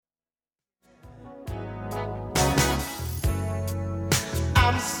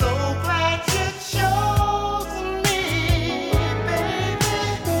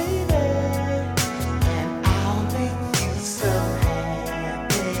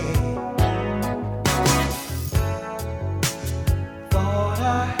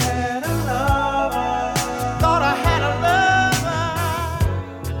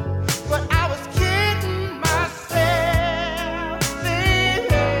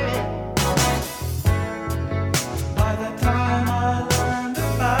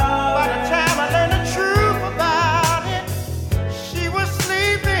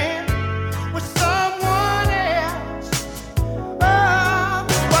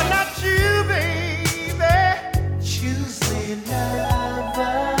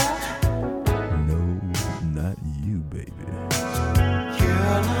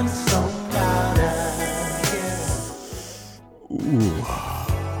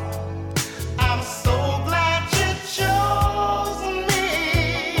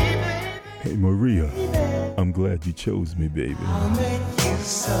glad you chose me, baby. I'll make you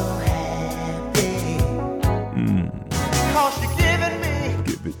so happy. 'Cause you're giving me.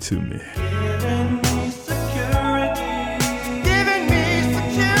 Give it to me. Giving me security. Giving me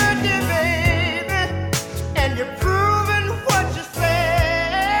security, baby. And you're proving what you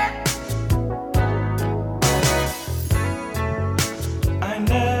said. I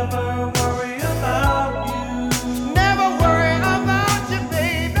never worry about you. Never worry about you,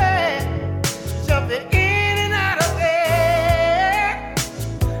 baby. Jumping in and out of there.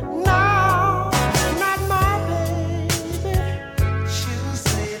 No, not my baby.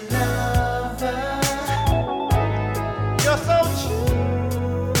 Choosy lover. You're so true.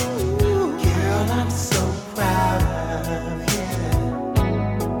 Girl, I'm so proud of you.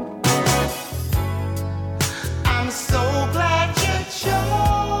 I'm so glad you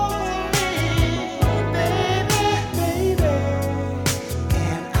chose me, baby, baby.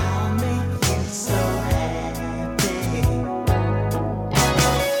 And I'll make you so happy.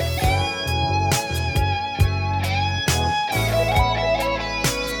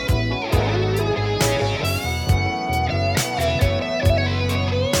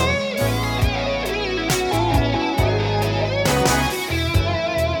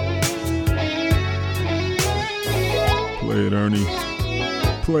 Play it, Ernie.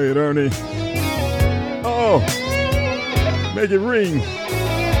 Play it, Ernie. Oh, make it ring.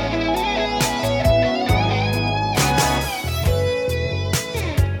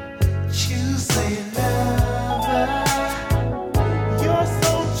 Choosy lover, you're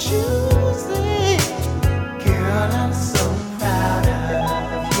so choosy. Girl, I'm so proud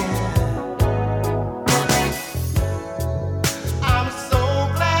of you. I'm so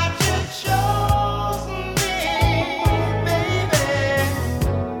glad you chose me, baby.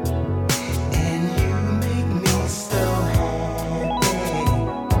 And you make me so happy.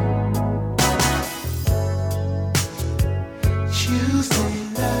 Choosy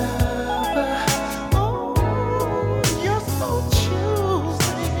lover, oh, you're so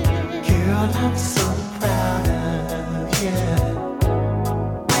choosy. Girl, I'm so proud of you.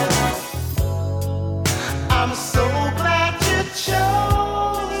 I'm so glad you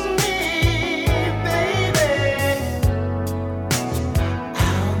chose me, baby.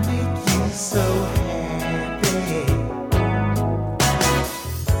 I'll make you so happy.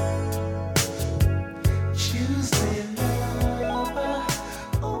 Choosy lover,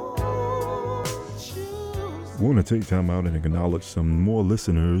 oh, choosy. I want to take time out and acknowledge some more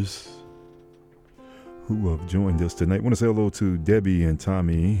listeners who have joined us tonight. I want to say hello to Debbie and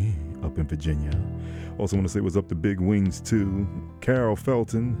Tommy up in Virginia. Also want to say what's up to Big Wings too. Carol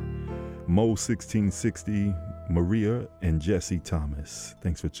Felton, Mo 1660, Maria, and Jesse Thomas.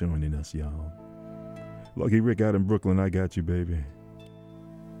 Thanks for joining us, y'all. Lucky Rick out in Brooklyn, I got you, baby.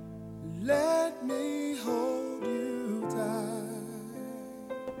 Let me hold you tight,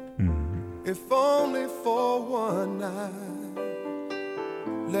 if only for one night.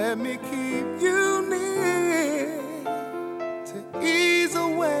 Let me keep you near to ease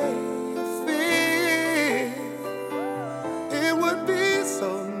away your fear. It would be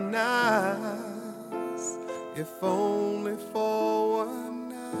so nice if only for one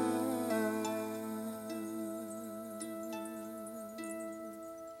night.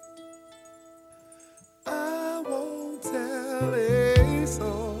 I won't tell a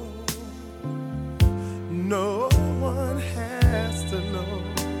soul. No one has to know.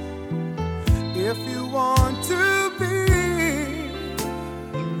 If you want to be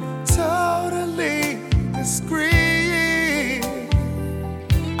totally discreet,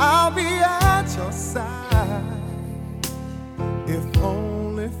 I'll be at your side, if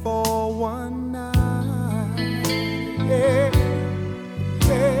only for one night. Yeah,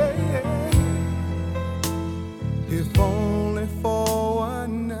 yeah, yeah. If only for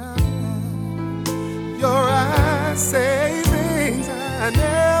one night. Your eyes say things I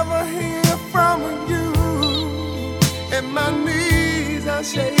never hear from you, and my knees are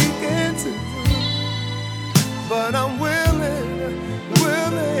shaking too. But I'm willing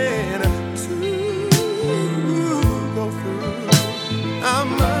to go through. I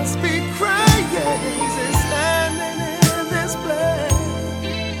must be crazy standing in this place,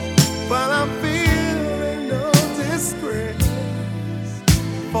 but I'm feeling no disgrace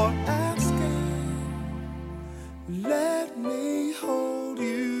for asking. Let me hold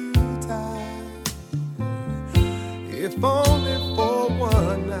you tight, if only for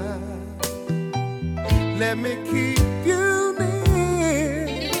one night. Let me keep you near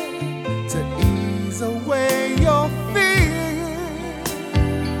to ease away your fear.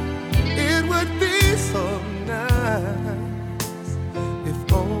 It would be so nice if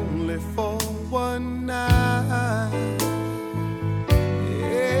only for one night.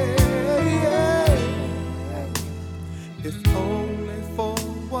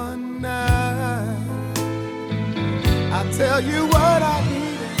 tell you what I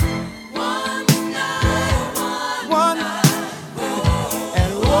needed. One night.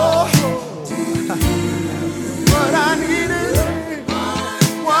 And oh, what I needed.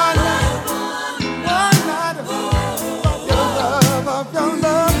 One night of your love, of your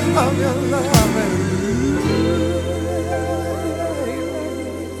love, of your love.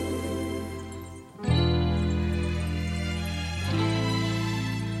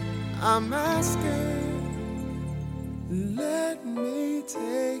 I'm asking, let me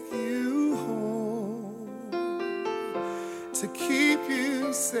take you home to keep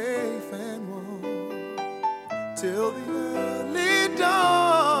you safe and warm till the early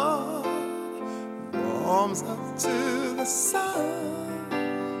dawn warms up to the sun.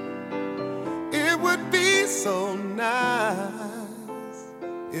 It would be so nice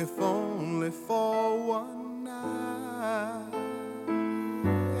if only for one night.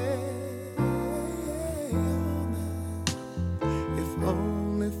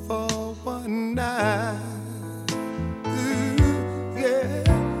 Only for one night. Ooh, yeah.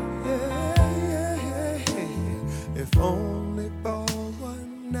 If only for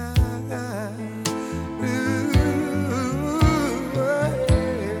one night. Ooh,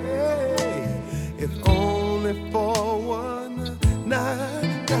 if only for one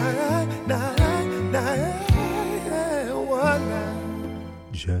night, one night.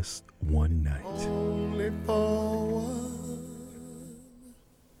 Just one night. Only for one.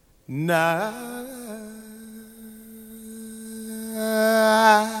 Night.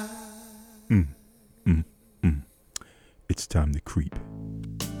 It's time to creep.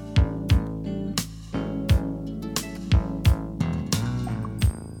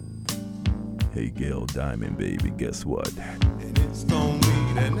 Hey, Gail Diamond, baby, guess what? And it's gonna be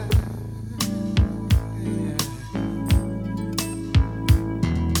tonight.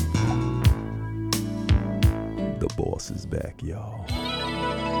 The boss is back, y'all.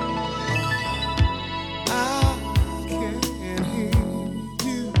 I can hear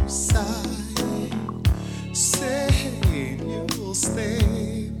you sigh, saying you'll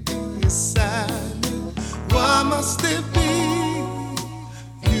stay beside me. Why must it be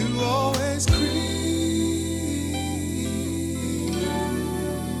you always creep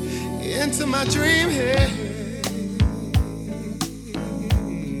into my dream head?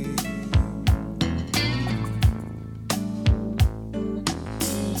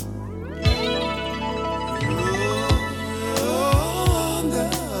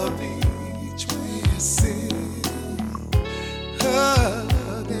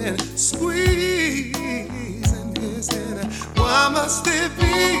 Must it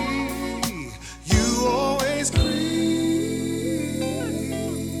be you always creep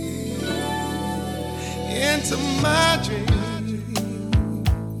into my dream?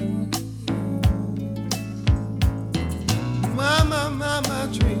 My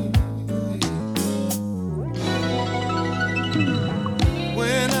dream.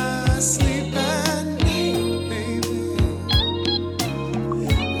 When I sleep at night, baby,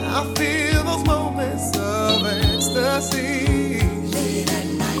 I feel those moments of ecstasy.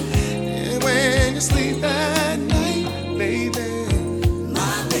 Sleep at night, baby,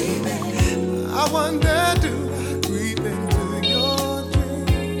 my baby. I wonder, do I creep into your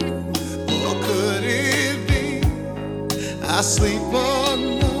dream, or could it be I sleep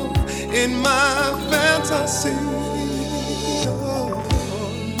alone in my fantasy? Oh,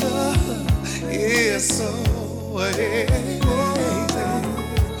 love is so easy.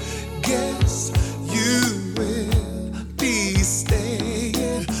 Guess you will be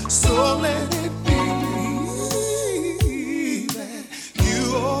staying, so let it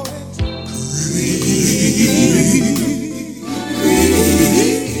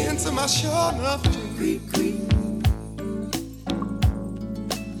into my short enough dream.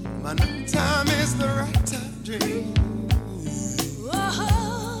 My night time is the right time dream.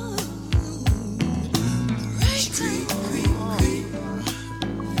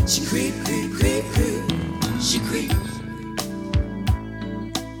 She creep, creep, creep, creep. She creep.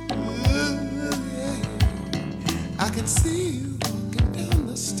 I can see you walking down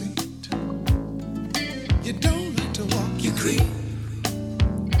the street. You don't like to walk, you creep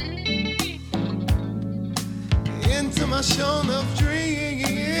into my shone of dream.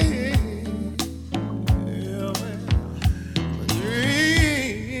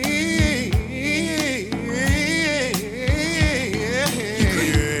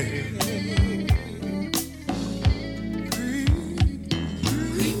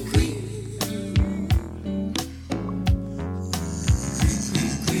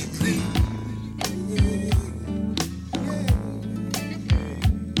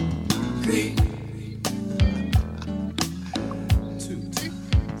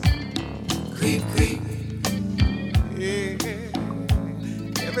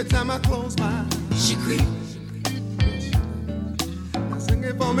 Now sing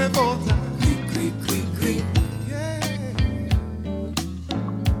it for me 4 times. Yeah.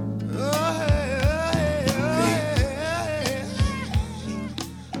 Oh, hey,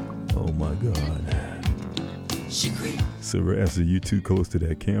 Oh my God. Sarah, after you too close to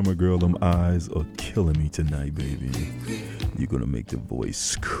that camera, girl, them eyes are killing me tonight, baby. You're gonna make the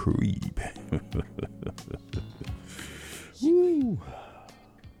voice creep. Woo.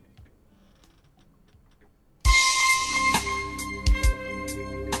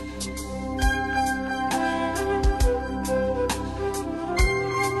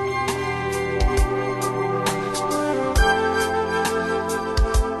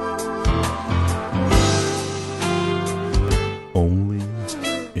 Only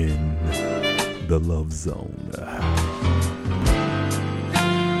in the Love Zone.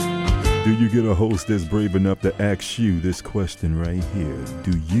 Do you get a host that's brave enough to ask you this question right here?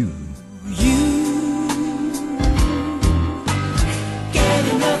 Do you get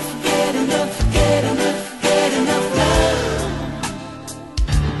enough, get enough, get enough, get enough love?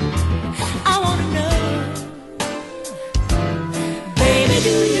 I wanna know, baby,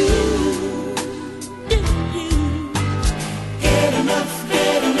 do you get enough,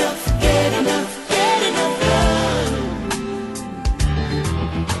 get enough, get enough, get enough love?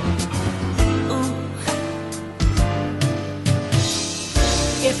 Ooh.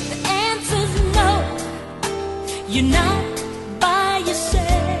 If the answer's no, you're not by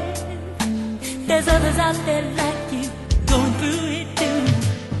yourself. There's others out there like you, going through it too.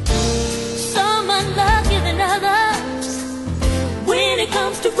 Some unluckier than others when it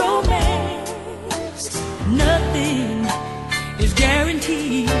comes to romance. Nothing is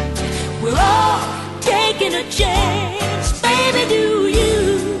guaranteed. We're all taking a chance. Baby, do you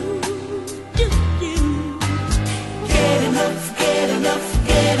get enough, get enough,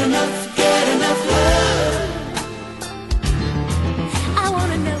 get enough, get enough love? I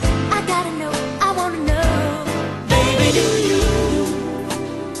wanna know, I gotta know, I wanna know. Baby, do you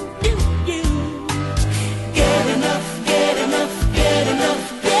get enough, get enough, get enough,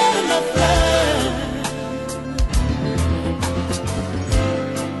 get enough love?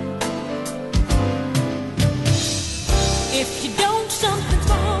 If you don't, something's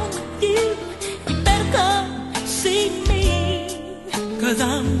wrong with you. You better come see me, 'cause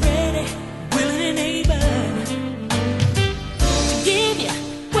I'm ready, willing and able to give you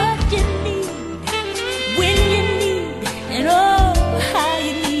what you need, when you need, and oh, how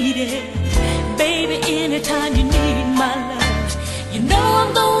you need it. Baby, anytime you need my love, you know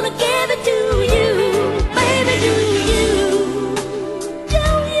I'm gonna give it to you. Baby, do you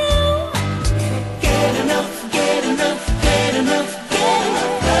get enough, get enough, get enough, get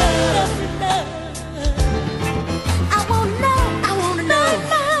enough love? I wanna know, I wanna know.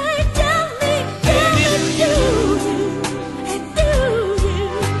 My, tell me, baby, do you get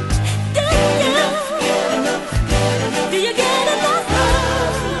enough, get enough, get enough? Do you get enough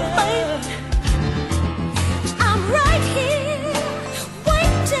love, baby? I'm right here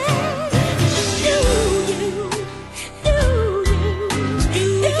waiting. Do you?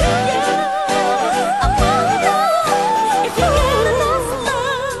 I wanna know if you get enough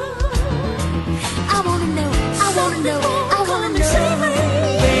love. I wanna know, I wanna know, I wanna know.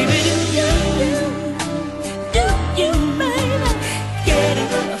 Baby, do you, baby, get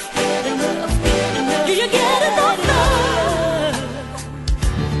enough, get enough, get enough? Do you get enough love?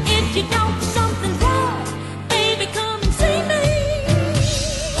 If you don't, something's wrong. Baby, come and see me.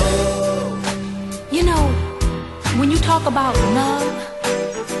 You know, when you talk about love,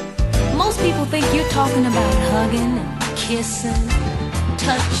 most people think you're talking about hugging and kissing,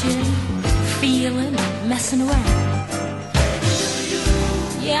 touching, feeling, and messing around.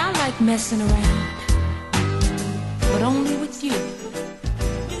 Yeah, I like messing around, but only with you.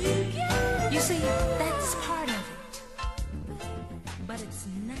 You see, that's part of it, but it's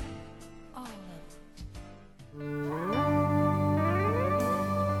not all of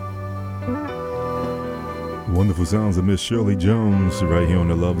it. Wonderful sounds of Miss Shirley Jones right here on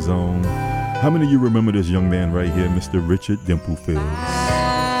the Love Zone. How many of you remember this young man right here, Mr. Richard Dimplefields?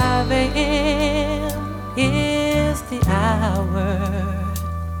 5 a.m. is the hour,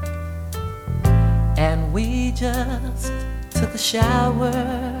 and we just took a shower.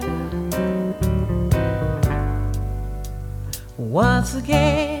 Once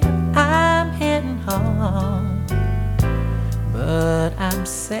again, I'm heading home, but I'm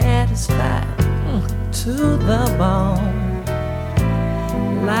satisfied to the bone,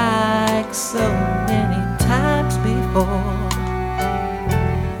 like so many times before.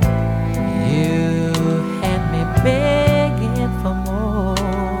 You had me begging for more.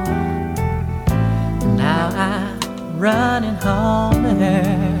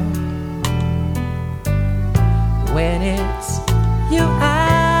 when it's you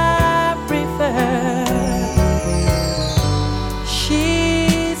I prefer.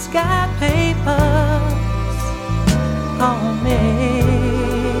 She's got papers on me.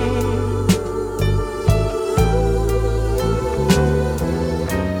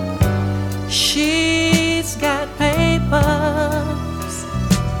 She's got papers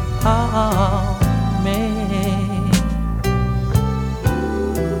on me.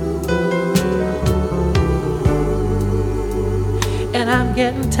 And I'm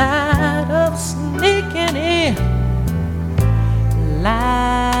getting tired of sneaking in,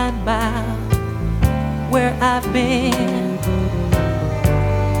 lying about where I've been.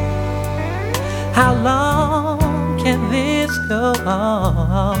 How long can this go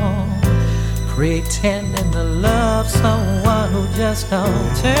on? Pretending to love someone who just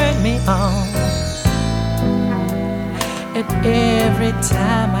don't turn me on. And every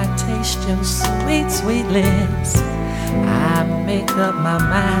time I taste your sweet, sweet lips, I make up my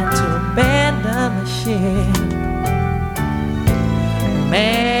mind to abandon the ship.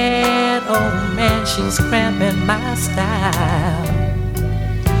 Man, oh man, she's cramping my style.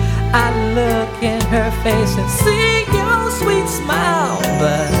 I look in her face and see your sweet smile,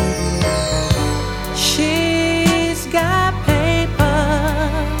 but she's got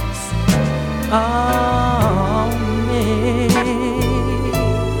papers on me.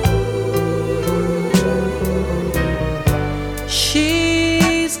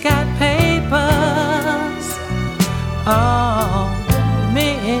 She's got papers on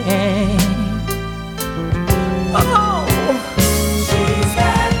me. Oh, she's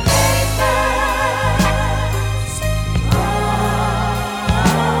got papers on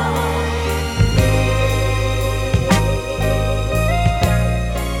me.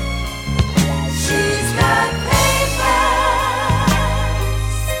 She's got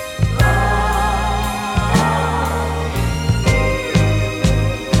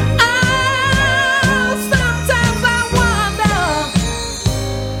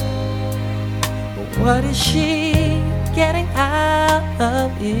what is she getting out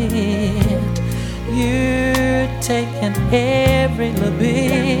of it? You're taking every little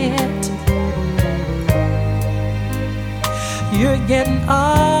bit. You're getting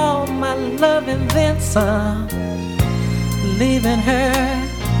all my love and then some, leaving her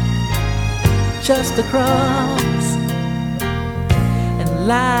just the crumbs. And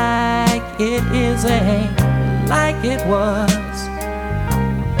like it is ain't like it was.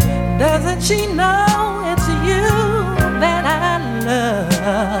 Doesn't she know it's you that I love?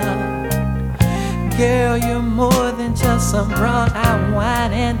 Girl, you're more than just some brought out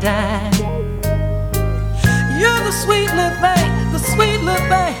wine and dine. You're the sweet little thing, the sweet little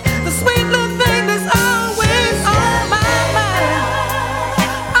thing, the sweet little thing that's always on my mind.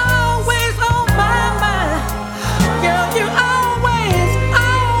 Always on my mind. Girl, you always,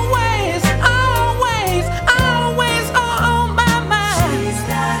 always, always, always on my mind.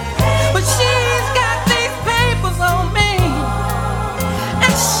 But she's got these papers on me,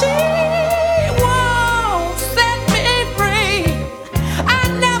 and she won't set me free. I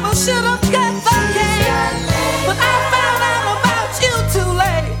never should have got the case, but I found out about you too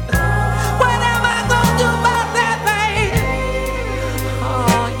late. What am I gonna do about that, babe?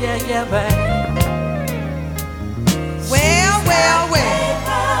 Oh, yeah, yeah, babe. Well, well, well,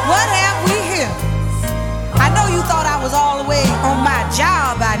 what have we here? I know you thought I was all the way on my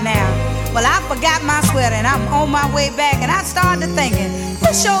job by now. Well, I forgot my sweater and I'm on my way back, and I started thinking,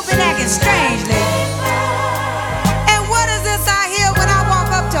 you sure been acting strangely. And what is this I hear when I walk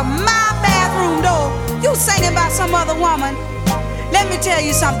up to my bathroom door? You singing about some other woman. Let me tell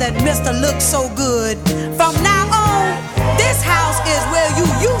you something, Mr. Looks So Good. From now on, this house is where you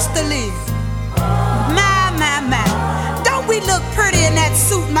used to live. My, my, my. Don't we look pretty in that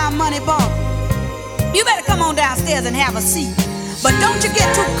suit my money bought? You better come on downstairs and have a seat. But don't you get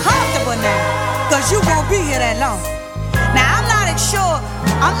too comfortable now, cause you won't be here that long. Now I'm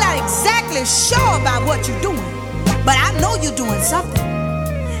not exactly sure about what you're doing, but I know you're doing something.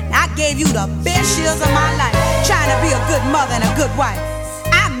 I gave you the best years of my life, trying to be a good mother and a good wife.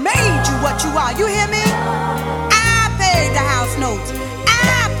 I made you what you are, you hear me? I paid the house notes.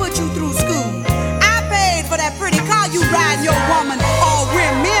 I put you through school. I paid for that pretty car you riding your woman or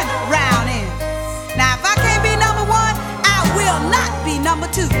women round in. Now if I can't be number one, I will not be number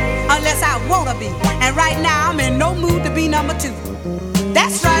two, unless I wanna be. And right now I'm in no mood to be number two.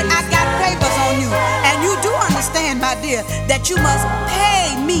 That's right, I got papers on you. And you do understand, my dear, that you must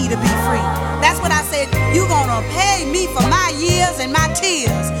pay me to be free. That's what I said. You gonna pay me for my years and my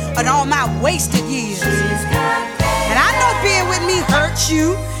tears and all my wasted years. And I know being with me hurts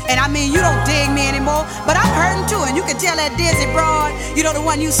you. And I mean, you don't dig me anymore, but I'm hurting too. And you can tell that Dizzy Broad, you know, the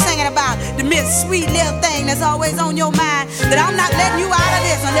one you singing about, the miss sweet little thing that's always on your mind, that I'm not letting you out of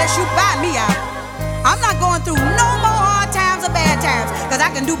this unless you buy me out. I'm not going through no more hard times or bad times, cause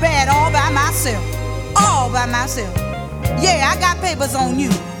I can do bad all by myself. All by myself. Yeah, I got papers on you,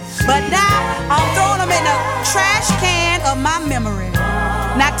 but now I'm throwing them in the trash can of my memory.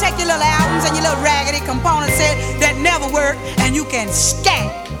 Now take your little albums and your little raggedy component set that never work, and you can scat.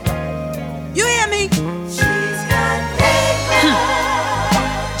 You hear me?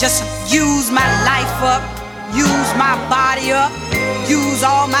 Just use my life up, use my body up, use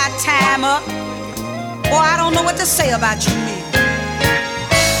all my time up. Boy, I don't know what to say about you, me.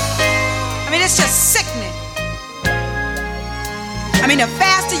 I mean, it's just sickening. I mean, the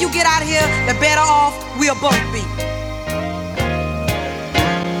faster you get out of here, the better off we'll both be.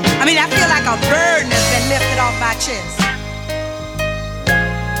 I mean, I feel like a burden has been lifted off my chest.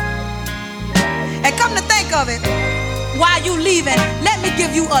 And come to think of it, while you leaving, let me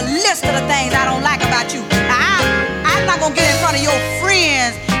give you a list of the things I don't like about you. Now, I'm not gonna get in front of your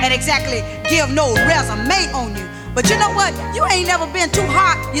friends and exactly give no resume on you. But you know what? You ain't never been too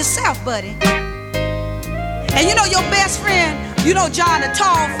hot yourself, buddy. And you know your best friend, you know John, the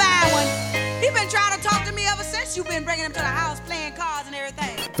tall, fine one, he been trying to talk to me ever since you've been bringing him to the house, playing cards and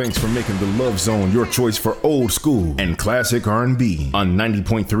everything. Thanks for making the Love Zone your choice for old school and classic R&B on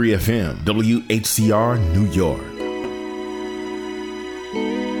 90.3 FM, WHCR, New York.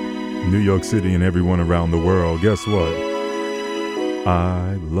 New York City and everyone around the world, guess what?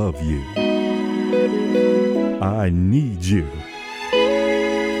 I love you. I need you.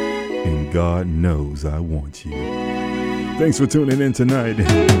 And God knows I want you. Thanks for tuning in tonight.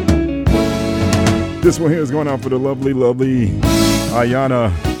 This one here is going out for the lovely, lovely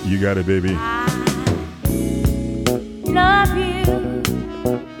Ayana. You got it, baby. I love you.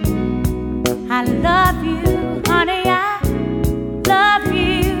 I love you, honey. I love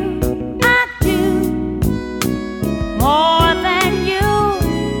you. I do more than you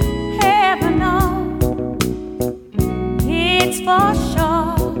ever know. It's for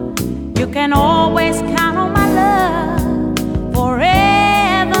sure. You can always count on my love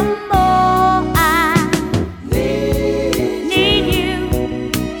forevermore.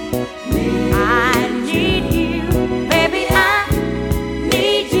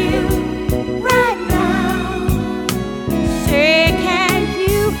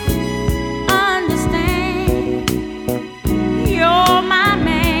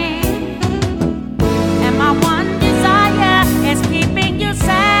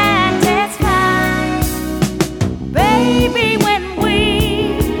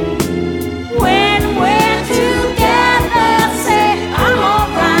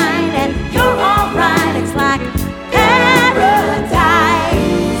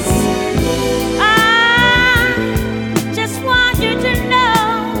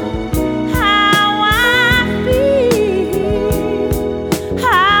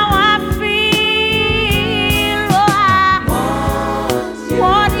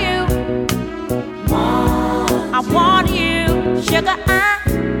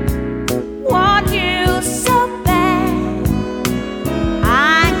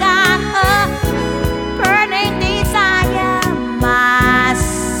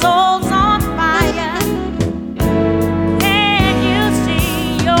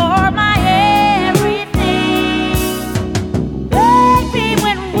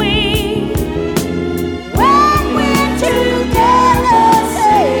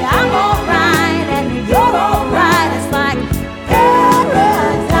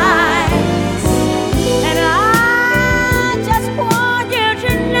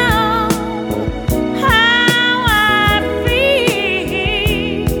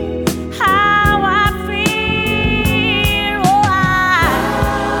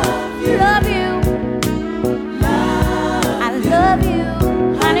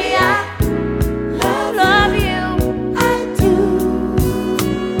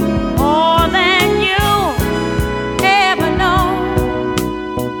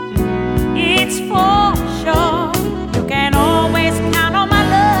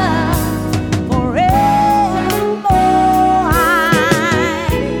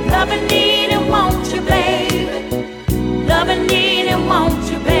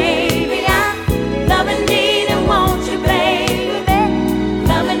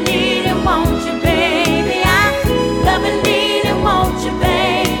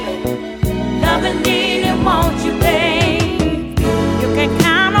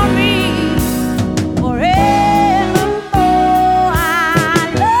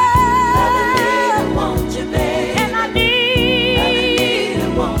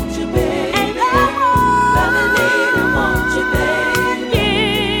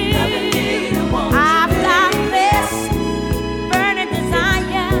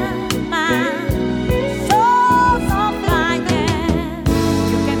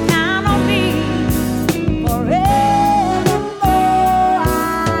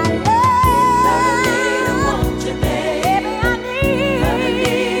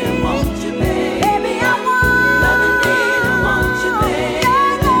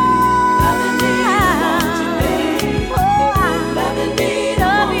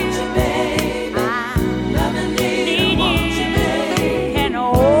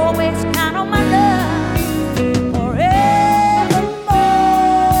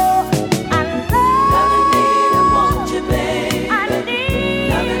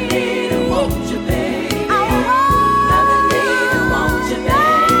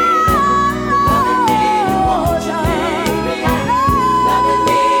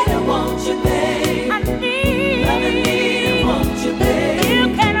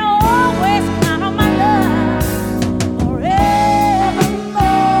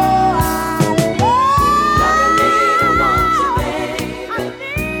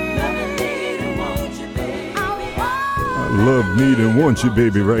 love me and want you,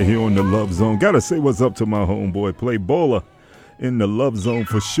 baby, right here on the Love Zone. Gotta say what's up to my homeboy, Play Bowler, in the Love Zone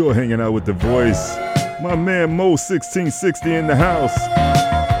for sure, hanging out with the voice. My man Mo 1660 in the house.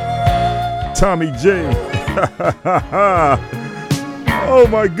 Tommy J. Oh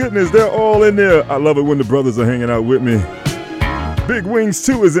my goodness, they're all in there. I love it when the brothers are hanging out with me. Big Wings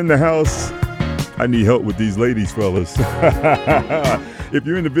 2 is in the house. I need help with these ladies, fellas. If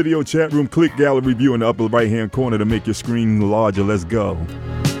you're in the video chat room, click gallery view in the upper right hand corner to make your screen larger. Let's go.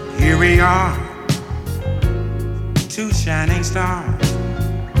 Here we are, two shining stars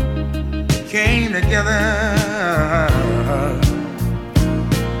came together.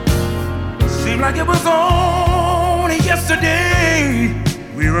 Seemed like it was only yesterday.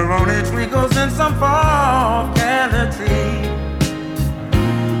 We were only twinkles in some fall galaxy.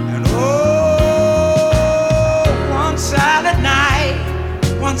 And oh, one silent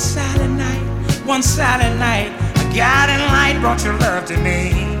night, a guiding light brought your love to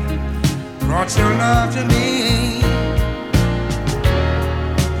me, brought your love to me.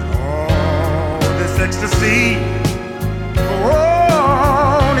 Oh, this ecstasy for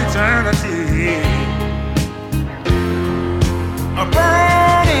all eternity, a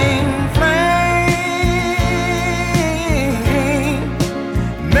burning flame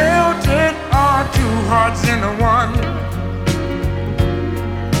melted our two hearts into one.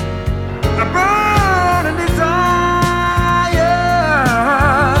 A burning desire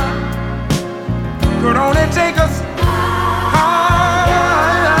could only take us higher,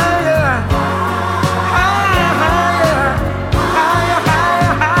 higher, higher, higher,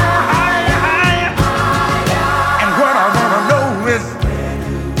 higher. And what I wanna know is,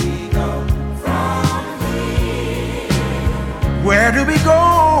 where do we go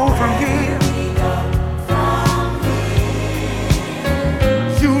from here?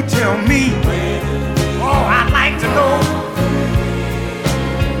 You tell me. Oh, I'd like to know.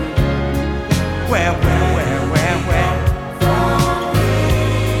 Where?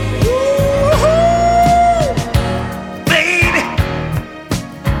 Woo-hoo! Baby.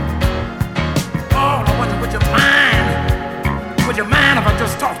 Oh, I wonder, would you mind if I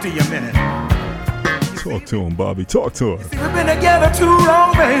just talk to you a minute? Talk to him, Bobby. Talk to him. See, we've been together too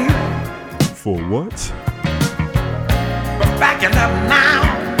long, babe. For what? But backing up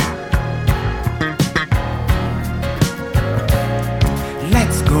now.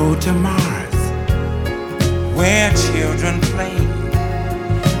 Let's go to Mars, where children play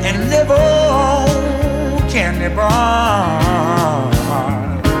and live on candy bars,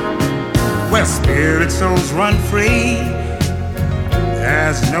 where spirit souls run free.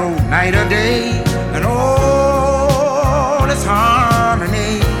 There's no night or day, and all is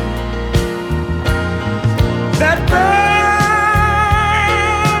harmony. That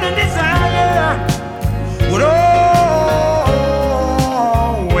burning desire would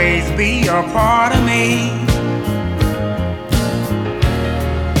always be a part of me.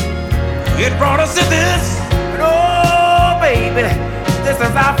 It brought us to this, and oh baby, this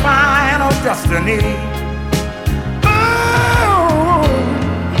is our final destiny. Oh,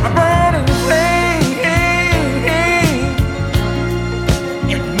 a burning flame,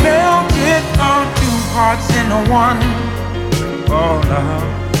 it melted our two hearts into one. Oh Lord,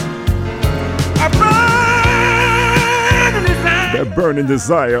 a burning desire. That burning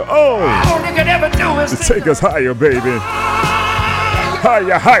desire. Oh, all they could ever do is to take us higher, baby.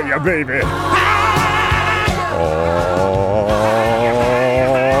 Higher, higher, baby.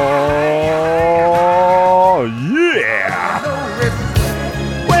 Oh, yeah.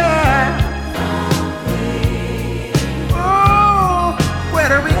 Where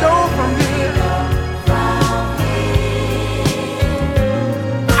do we go from here?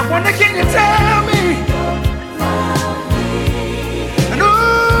 I wonder, can you tell me? And ooh,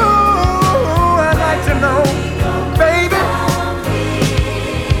 I'd like to know, baby.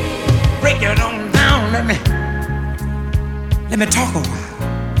 Break it on down, let me talk a while.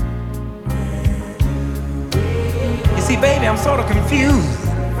 You see, baby, I'm sort of confused.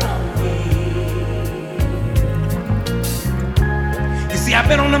 You see, I've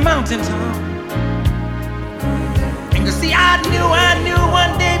been on the mountaintop, and you see, I knew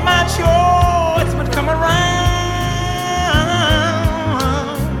one day my choice would come around.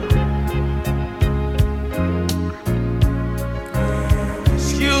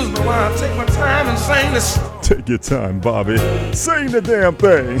 Excuse me while I take my time and sing this. Take your time, Bobby. Sing the damn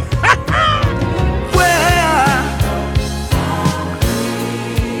thing.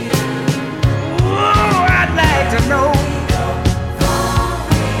 I'd like to know.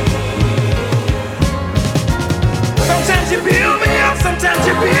 Sometimes you build me up, sometimes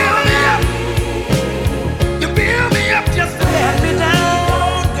you build me up. You build me up just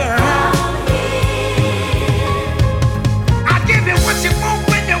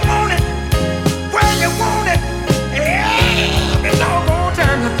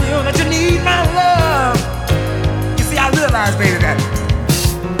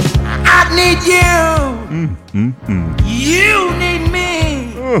You need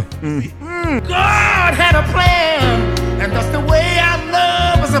me. God had a plan, and that's the way our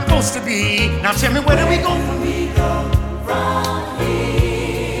love is supposed to be. Now tell me, where do we go from here? From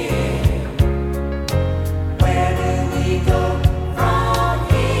here. Where do we go from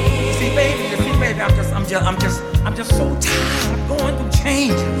here? See, baby, I'm just so tired of going through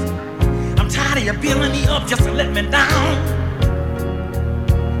changes. I'm tired of you building me up just to let me down.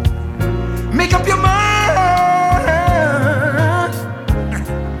 Make up your mind.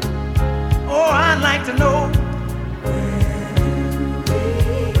 Oh, I'd like to know.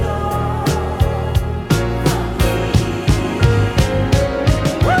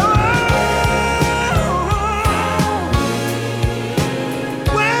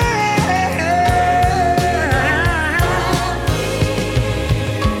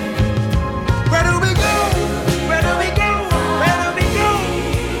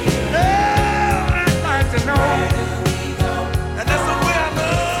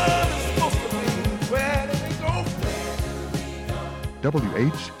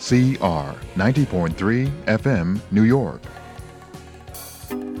 WHCR 90.3 FM, New York.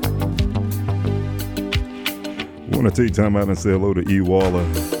 Want to take time out and say hello to E. Waller.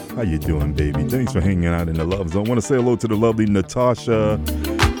 How you doing, baby? Thanks for hanging out in the Love Zone. Want to say hello to the lovely Natasha.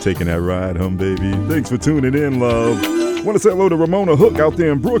 Taking that ride home, baby. Thanks for tuning in, love. Want to say hello to Ramona Hook out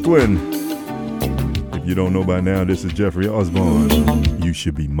there in Brooklyn. If you don't know by now, this is Jeffrey Osborne. You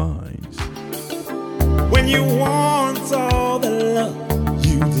should be mine. When you want all the love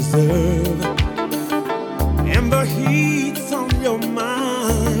you deserve, and the heat's on your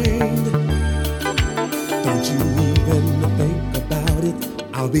mind, don't you even think about it.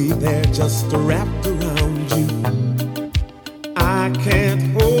 I'll be there just wrapped around you. I can't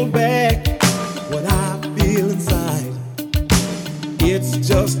hold back what I feel inside. It's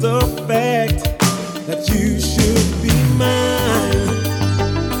just a fact that you should be mine.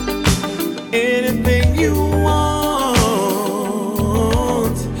 Anything you want,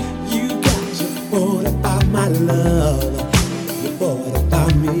 you got your 45 my love. Your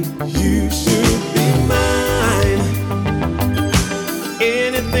 45 me, you should be mine.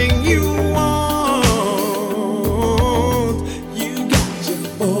 Anything you want, you got your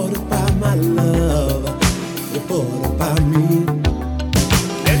 45 my love. Your 45 me.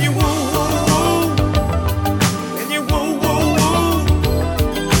 And you won't, and you won't.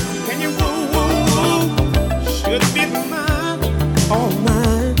 Should be mine, all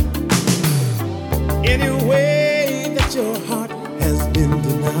mine. Any way that your heart has been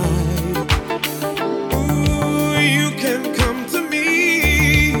denied, ooh, you can come to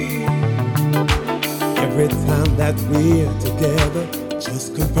me. Every time that we're together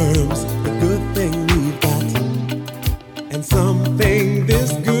just confirms the good thing we've got. And something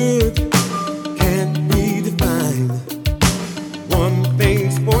this good can't be defined. One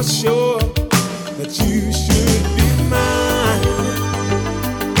thing's for sure, that you should be mine.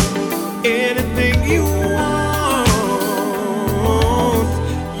 Anything you want,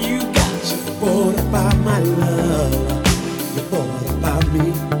 you got your 45 my love. Your 45 me,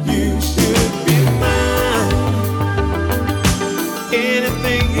 you should be mine.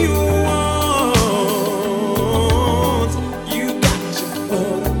 Anything you want, you got your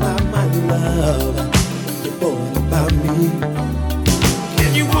 45 my love. Your 45 me.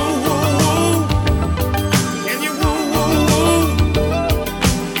 Can you woo?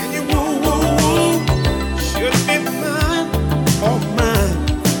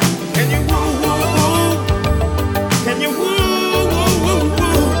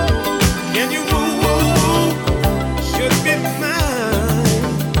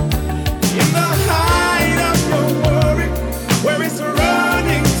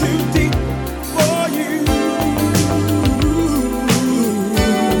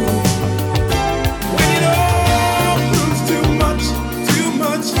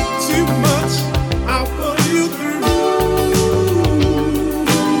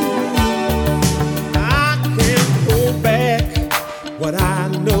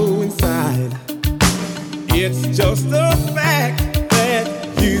 Just the fact that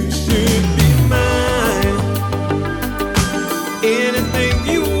you should be mine. Anything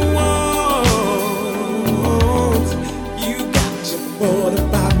you want, you got your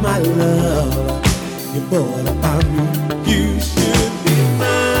 45 my love. Your 45 me, you should be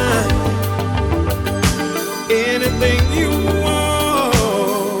mine. Anything you want,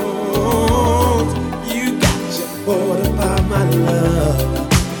 you got your 45 my love.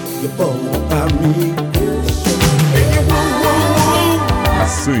 Your 45 me.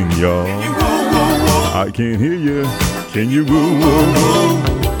 Sing, y'all. I can't hear you. Can you woo woo woo?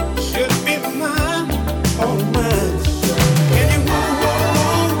 Should be mine, oh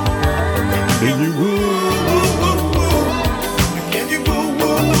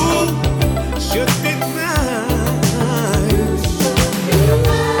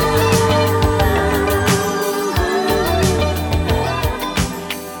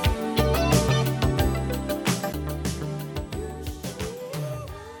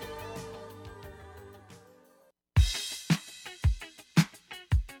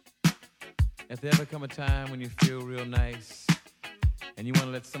If there ever come a time when you feel real nice and you want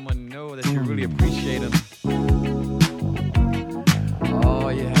to let someone know that you really appreciate them,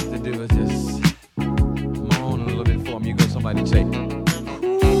 all you have to do is just moan a little bit for them. You go somebody and say,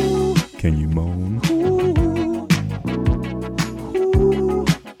 ooh. Can you moan? Ooh.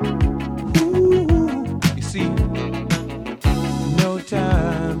 You see, no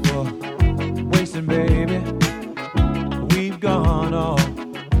time for wasting, baby. We've gone all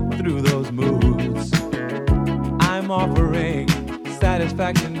through those moods. I'm offering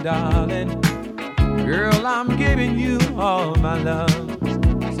satisfaction, darling. Girl, I'm giving you all my love.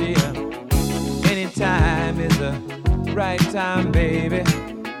 See, anytime is the right time, baby.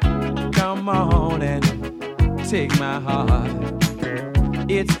 Come on and take my heart.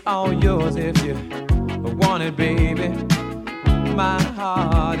 It's all yours if you want it, baby. My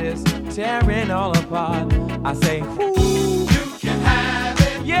heart is tearing all apart. I say, ooh, you can have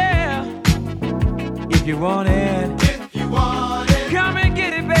it. Yeah, if you want it. If you want it. Come and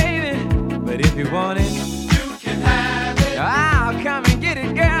get it, baby. But if you want it, you can have it. I'll come and get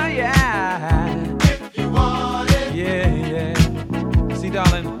it, girl, yeah. If you want it. Yeah, yeah. See,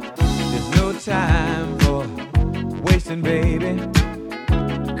 darling, there's no time for wasting, baby.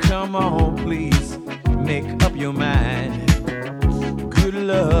 Come on, please, make up your mind. Good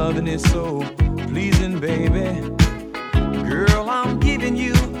loving is so pleasing, baby. Girl, I'm giving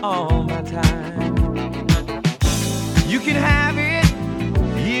you all my time. You can have it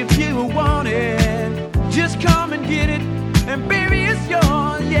if you want it. Just come and get it, and baby, it's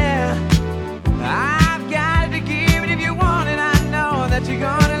yours, yeah. I've got to give it if you want it. I know that you're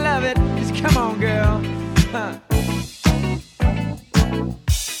gonna love it. Just come on, girl. Huh.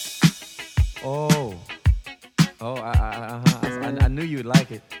 I knew you'd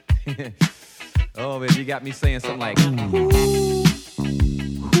like it. Oh, baby, you got me saying something like, ooh,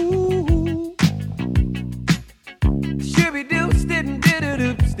 ooh.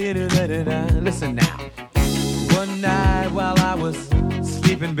 Listen now. One night while I was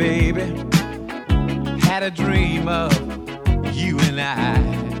sleeping, baby, had a dream of you and I.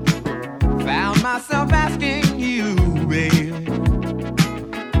 Found myself asking you, baby,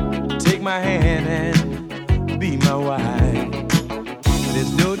 take my hand and be my wife.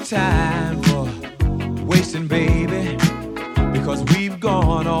 There's no time for wasting, baby, because we've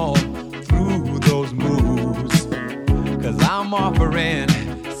gone all through those moves. Cause I'm offering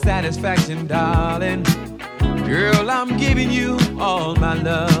satisfaction, darling. Girl, I'm giving you all my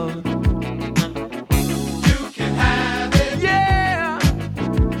love. You can have it. Yeah,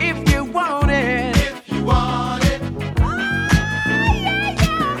 if you want it. If you want it. Oh, yeah, yeah.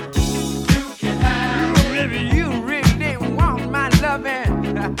 You can have it. You really want my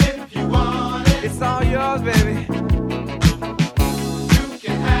loving. If you want it. It's all yours, baby. You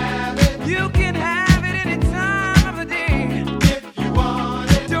can have it. You can have it any time of the day. If you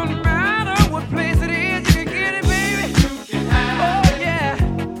want it. Don't matter what place it is, you can get it, baby. You can have it. Oh, yeah.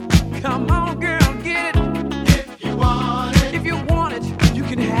 Come on, girl, get it. If you want it. If you want it, you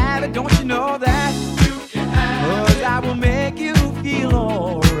can have it. Don't you know that? You can have it. 'Cause I will make you feel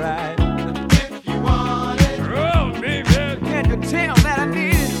alright. If you want it. Oh, baby. Can't you tell that I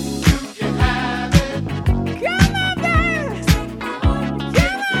need it? You can have it. Come on, baby. Come on, oh,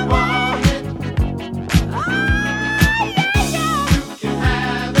 yeah, yeah. You can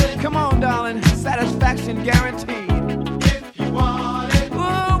have it. Come on, darling. Satisfaction guaranteed. If you want it.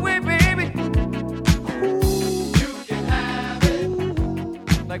 Oh, wait, baby. You can have it.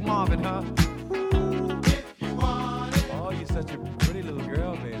 Like Marvin, huh? If you want it. Oh, you're such a pretty little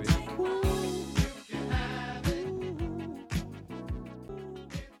girl, baby. You can have it.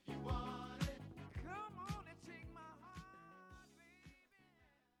 If you want it. Come on and take my heart, baby.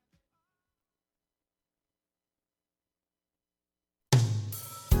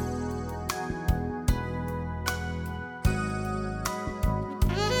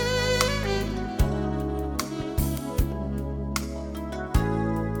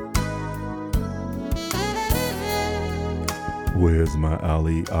 Where's my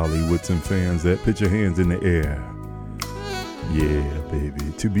Ollie Woodson fans at? Put your hands in the air. Yeah,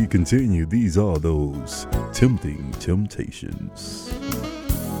 baby. To be continued. These are those tempting temptations.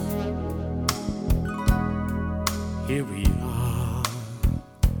 Here we are,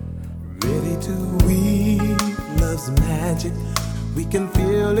 ready to weave love's magic. we can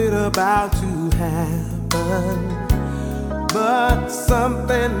feel it about to happen. But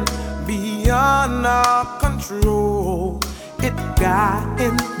something beyond our control, it got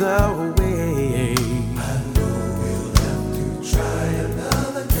in the way. I know we'll have to try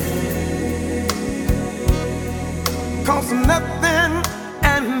another day. 'Cause nothing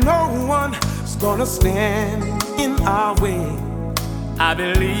and no one's gonna stand in our way. I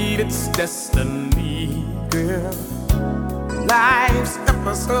believe it's destiny, girl. Life's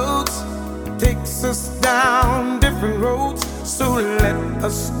episodes takes us down different roads, so let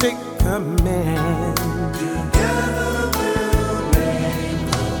us take command. Together we'll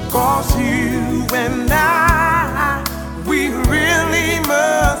make a 'cause you and I, we really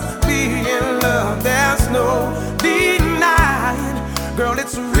must be in love. There's no denying, girl,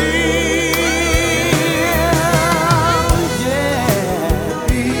 it's real.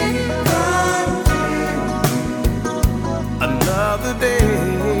 Another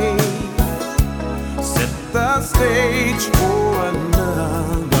day, set the stage for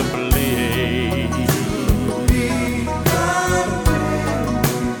another play.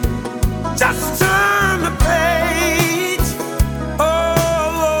 Just turn the page. Oh,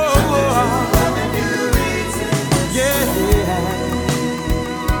 yeah.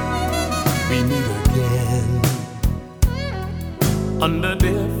 We meet again under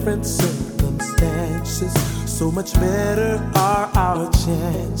different circumstances. So much better are our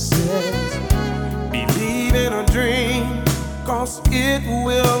chances. Believe in a dream, 'cause it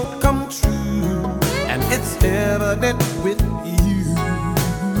will come true. And it's evident with you,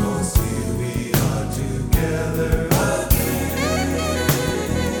 'cause here we are together again.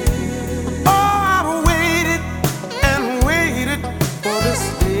 Oh, I've waited and waited for this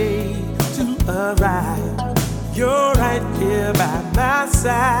day to arrive. You're right here by my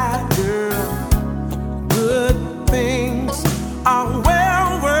side, girl. Good things are well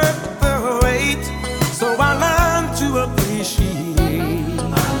worth the wait, so I learn to appreciate.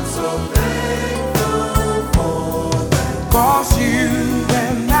 I'm so thankful for that. 'Cause you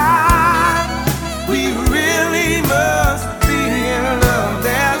and I, we really must be in love.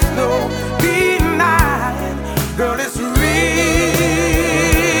 There's no denying, girl, it's real.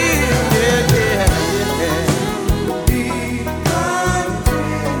 Yeah, yeah, yeah.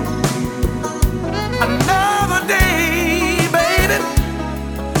 Another day, baby,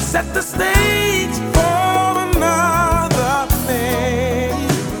 set the stage for another thing.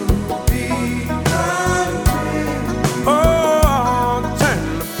 Oh, turn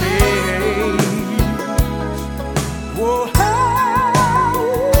the page. Whoa.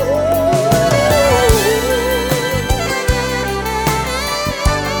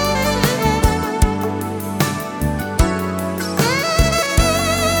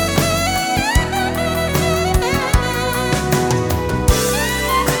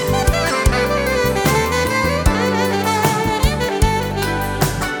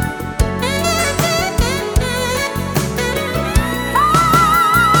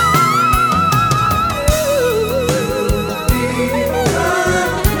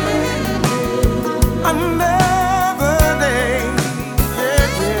 Another day, yeah,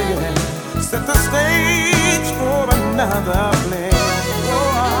 yeah, yeah. Set the stage for another play.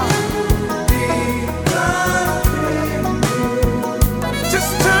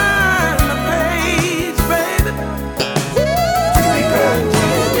 Just turn the page, baby.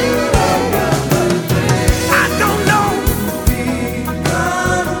 I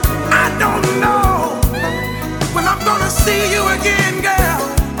don't know when I'm gonna see you again, girl.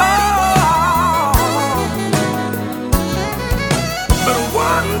 But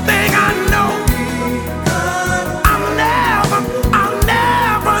one thing I know, I'll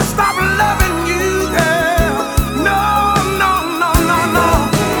never stop loving you, girl. No, no, no, no, no.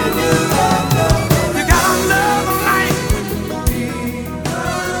 You got another night.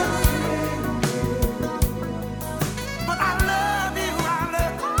 But I love you, I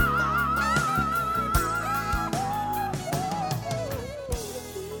love you.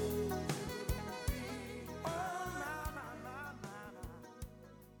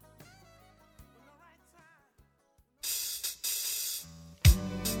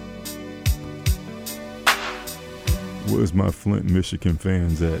 Where's my Flint, Michigan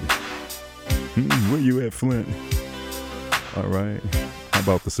fans at? Where you at, Flint? All right. How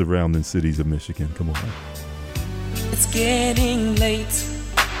about the surrounding cities of Michigan? Come on. It's getting late.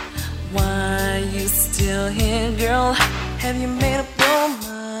 Why you still here, girl? Have you made up your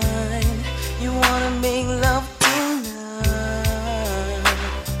mind? You wanna make love tonight?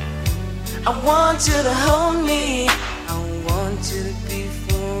 I want you to hold me. I want you to be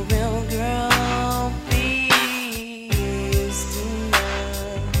for real, girl. Please tonight.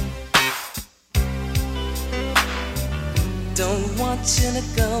 want you to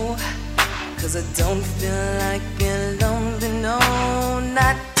go, 'cause I don't feel like being lonely, no,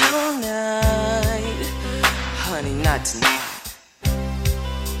 not tonight. Honey, not tonight.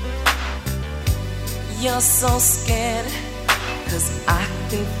 You're so scared, 'cause I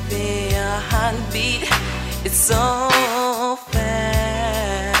can feel your heartbeat. It's so fast.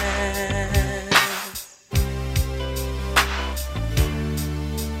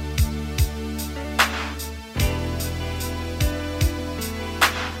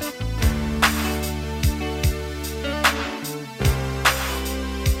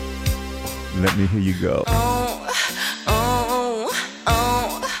 Let me hear you go.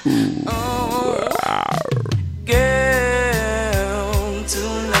 Girl,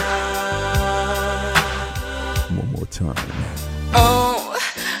 tonight. One more time.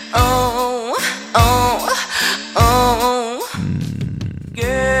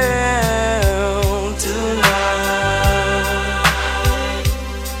 Girl, tonight.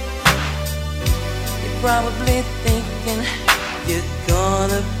 You're probably thinking you're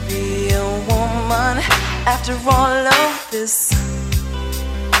gonna be a woman after all of this.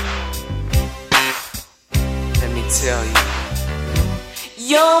 Let me tell you,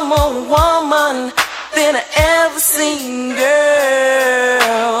 you're more woman than I ever seen,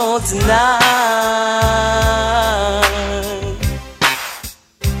 girl, tonight.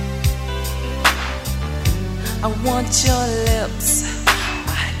 I want your lips,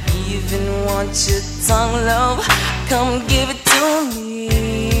 I even want your tongue, love. Come give it to me.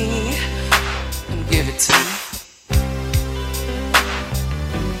 Come give it to me.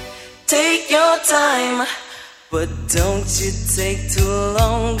 Take your time, but don't you take too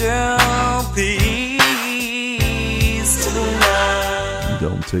long, girl, please, tonight.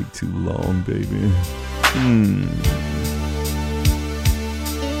 Don't take too long, baby.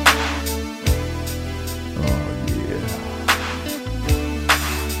 Oh, yeah.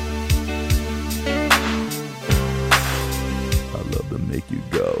 I love to make you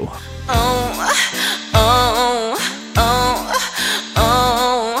go.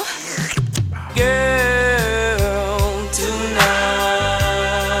 Girl, tonight.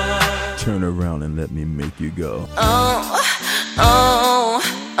 Turn around and let me make you go.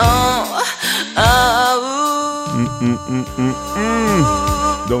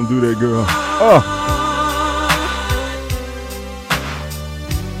 Don't do that, girl.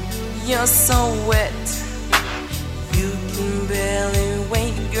 You're so wet, you can barely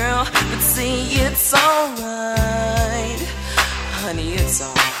wait, girl. But see, it's alright, honey, it's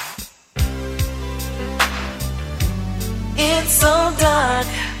alright. It's so dark,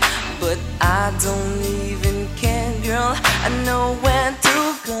 but I don't even care, girl. I know where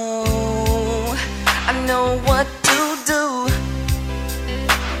to go, I know what to do.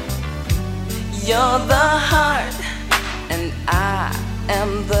 You're the heart, and I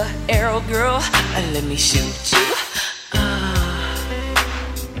am the arrow, girl. Let me shoot you.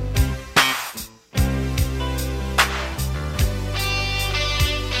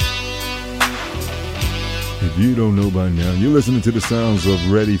 If you don't know by now, you're listening to the sounds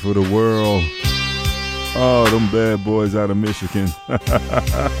of Ready for the World. Oh, them bad boys out of Michigan.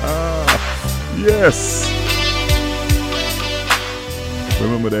 Yes.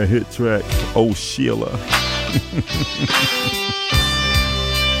 Remember that hit track, Oh Sheila.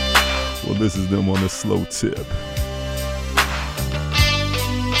 Well, this is them on the slow tip.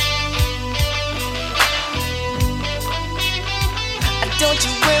 Don't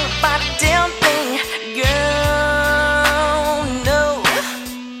you worry about a damn thing, girl, no.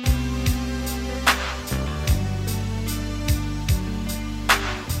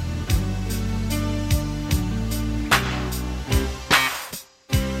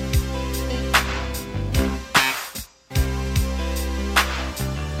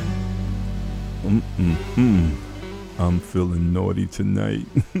 I'm feeling naughty tonight.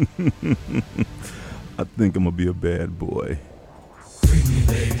 I think I'm gonna be a bad boy. Freak me,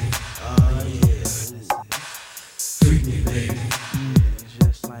 baby. Oh, yeah. Freak me, baby.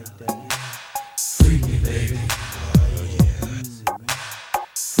 Just like that. Freak me, baby. Oh, yeah.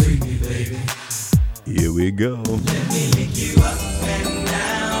 Freak me, baby. Here we go. Let me lick you up and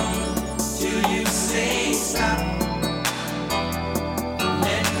down till you say stop.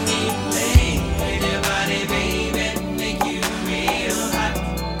 Let me play with your body, baby, make you real hot.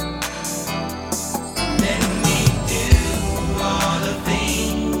 Let me do all the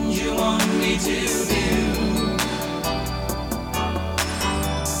things you want me to do.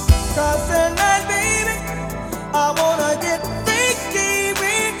 'Cause tonight, baby, I wanna get freaky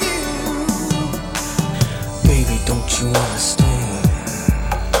with you. Baby, don't you understand?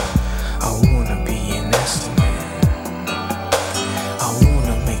 I wanna be an estimate.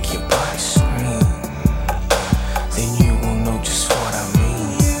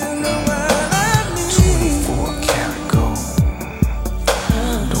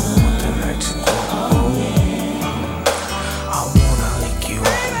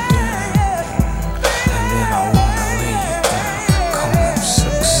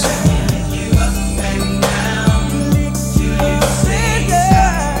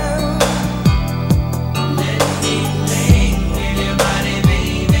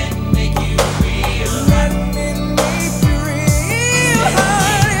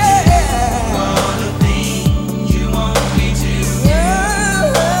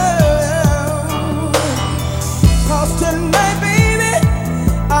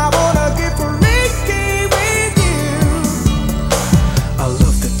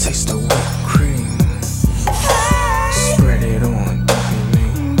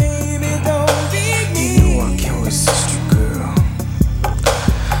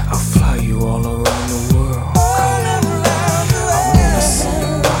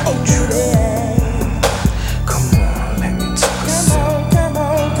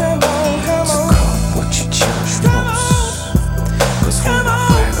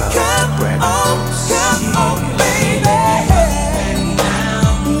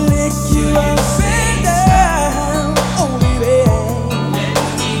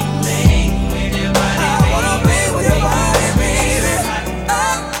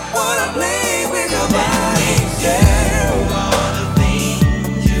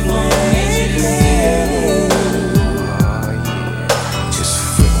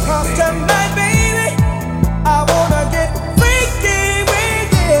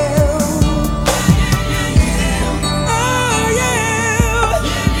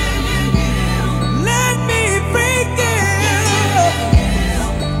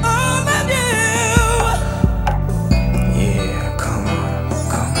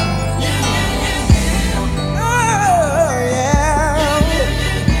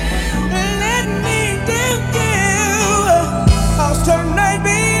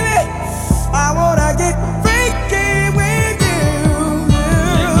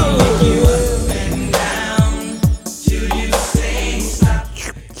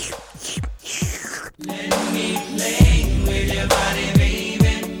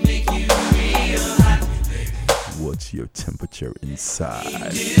 your temperature inside.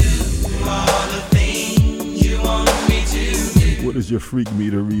 What is your freak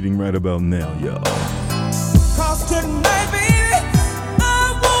meter reading right about now, y'all? Cause tonight, baby,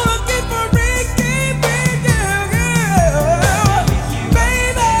 I wanna get freaky with you,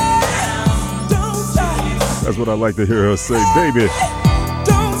 baby. Don't stop. That's what I like to hear her say, baby.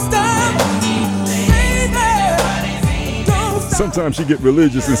 Don't stop, baby. Don't stop. Sometimes she get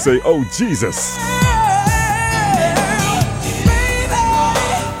religious and say, oh, Jesus.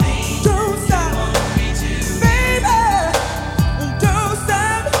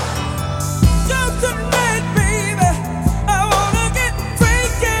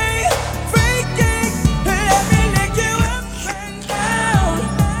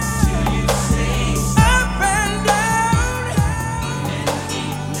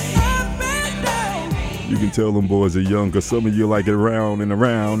 Tell them boys are young, cause some of you like it around and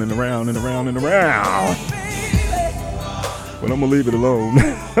around and around and around and around. But I'm gonna leave it alone.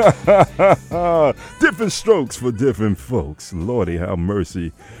 Different strokes for different folks. Lordy, have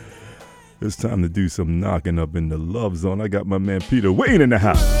mercy. It's time to do some knocking up in the love zone. I got my man Peter Wayne in the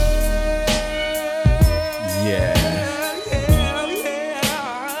house. Yeah.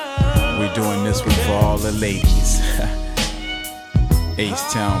 We're doing this one for all the ladies.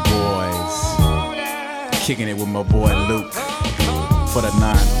 H-Town boys. Kicking it with my boy Luke for the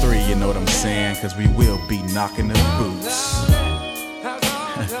 9-3, you know what I'm saying? Cause we will be knocking the boots.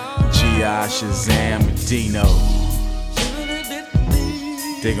 G.I., Shazam, and Dino.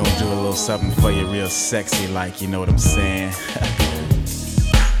 They gon' do a little something for you real sexy like, you know what I'm saying?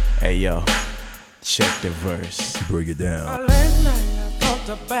 Hey yo, check the verse. Break it down. Last night I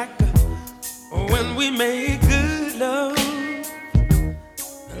thought back when we made good love.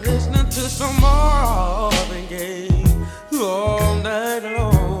 Listening to some Marvin Gaye all night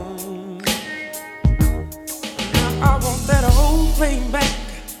long. Now I want that whole thing back.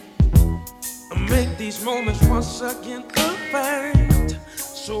 Make these moments once again a fact.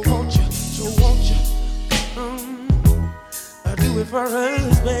 So won't you do it for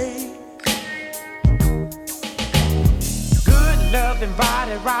us, babe. Good loving,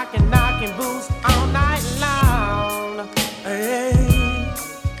 body rocking, knocking boots all night long. Hey.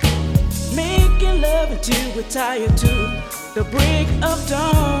 Making love until we're tired to the break of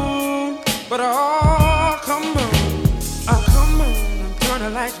dawn. But oh, come on, and turn the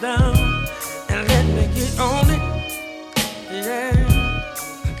lights down and let me get on it, yeah.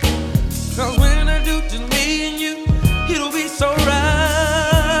 Cause when I do just me and you, it'll be so right.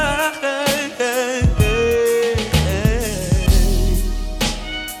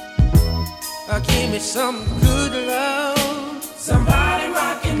 Give me some good love, somebody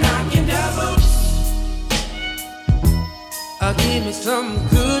rockin', knockin' devil. Give me some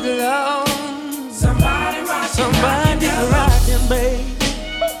good love, somebody rockin', baby.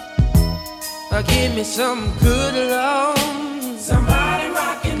 Give me some good love, somebody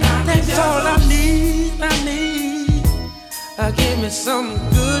rockin', that's all I need. Give me some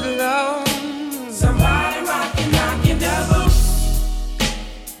good love, somebody rockin', knockin' devil.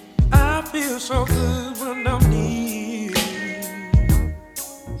 I feel so good when I'm near.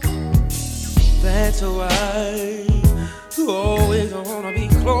 That's why I always wanna be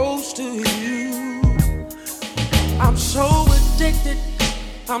close to you. I'm so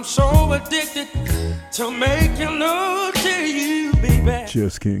addicted to making love to you, baby.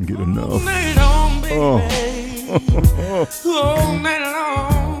 Just can't get enough. All night long, baby. Oh. All night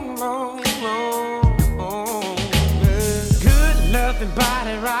long. Good loving,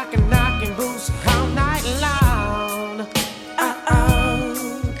 body rocking, knocking boots all night long.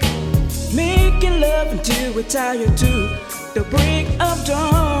 Making love until we're tired to the break of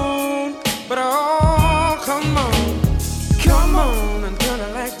dawn. But oh, come on and turn the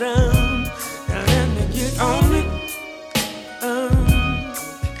lights down and let me get on it.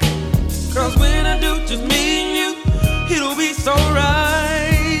 Cause when I do just me and you, it'll be so right.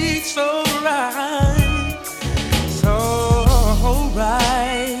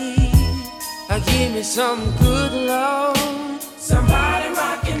 Give me some good love, somebody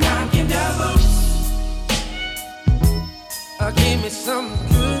rockin', knockin' devils. Give me some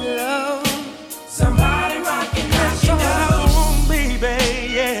good love, somebody rockin', knockin' devils. Oh,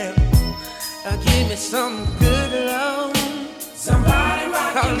 baby, yeah. Give me some good love, somebody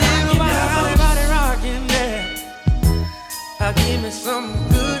rockin', knockin' devils. Everybody rockin', yeah. Give me some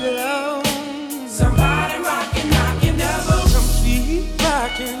good love, somebody rockin', knockin' devils. Some sweet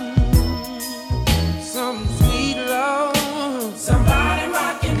rockin'. Some sweet love, somebody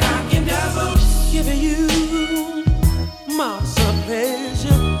rockin', knockin' devil. Giving you my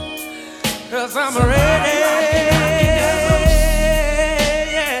pleasure, cause I'm ready.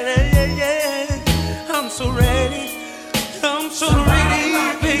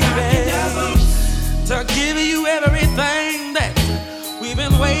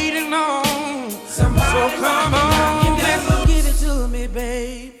 waiting on. So come on, let's give it to me,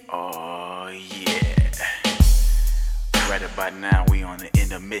 babe. Oh yeah. Right about now we on the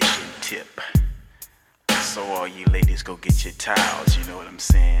intermission tip. So all you ladies go get your towels, you know what I'm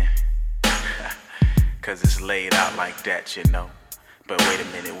saying? Cause it's laid out like that, you know. But wait a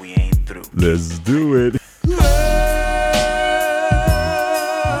minute, we ain't through. Let's do it.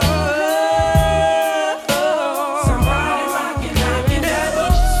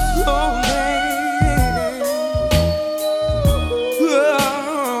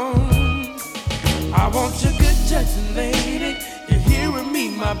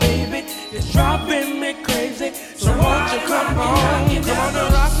 It's driving me crazy. So won't you come on and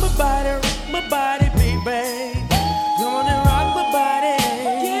rock my body, baby. Come on and rock my body.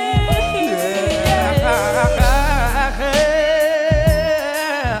 Yeah.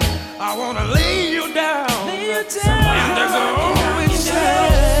 I wanna lay you down. And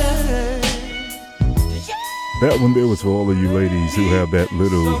that one there was for all of you ladies who have that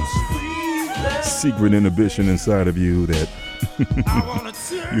little secret inhibition inside of you that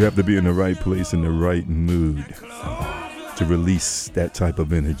you have to be in the right place in the right mood to release that type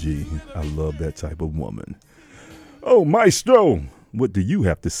of energy. I love that type of woman. Oh, Maestro, what do you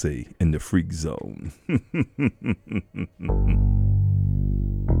have to say in the freak zone?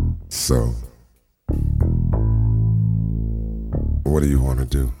 So, what do you want to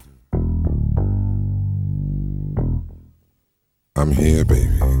do? I'm here,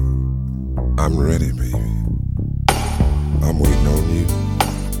 baby. I'm ready, baby. I'm waiting on you.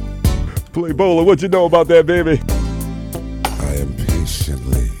 Play bowler, what you know about that, baby? I am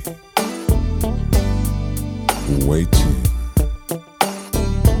patiently waiting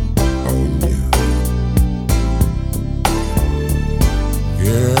on you.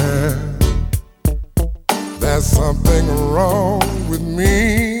 Yeah, there's something wrong with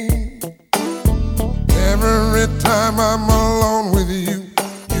me. Every time I'm alone with you,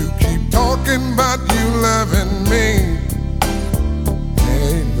 you keep talking about you loving me.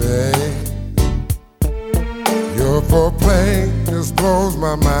 Your foreplay just blows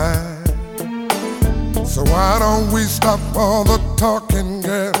my mind. So why don't we stop all the talking,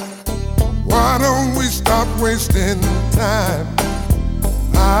 girl? Why don't we stop wasting time?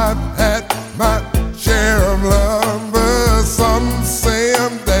 I've had my share of lovers. Some say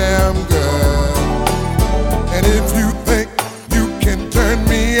I'm damn good. And if you think you can turn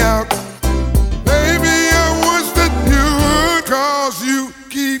me out, baby, I wish that you would. 'Cause you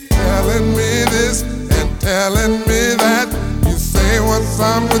keep telling me this and telling me that. You say once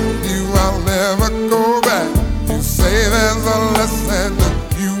I'm with you I'll never go back. You say there's a lesson that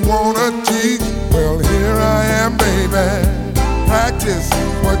you wanna teach. Well, here I am, baby. Practice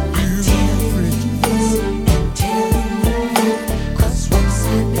what you preach.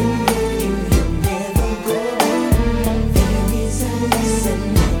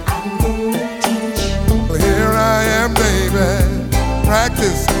 Well, here I am, baby.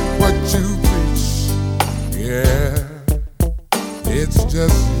 Practice what you preach. Yeah, it's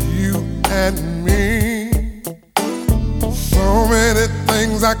just you and me. So many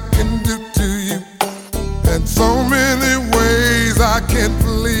things I can do to you, and so many ways I can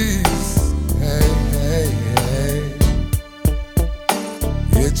please. Hey, hey, hey,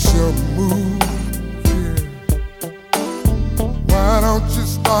 it's your move here. Why don't you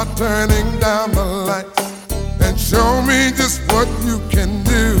start turning down the lights and show me just what you can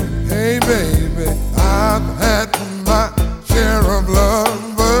do? Hey baby, I've had my share of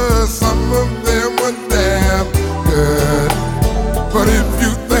lovers. Some of them were damn good. But if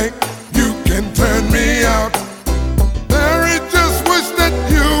you think you can turn me out, Mary, just wish that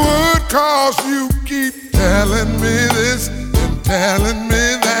you would. 'Cause you keep telling me this and telling me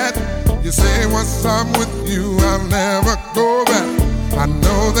that. You say once I'm with you I'll never go back. I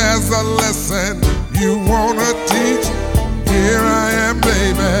know there's a lesson you wanna teach. Here I am,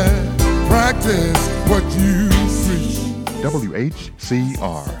 baby. Practice what you preach.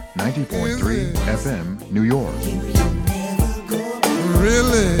 WHCR 90.3 FM, New York.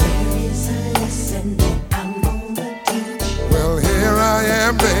 Really? Well, here I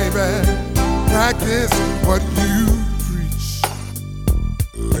am, baby. Practice what you preach.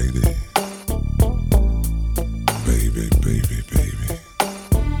 Lady. Baby, baby, baby.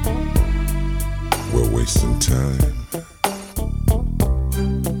 We're wasting time.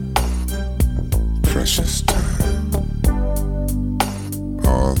 Precious time.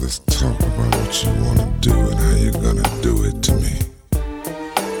 All this talk about what you want to do and how you're gonna do it to me.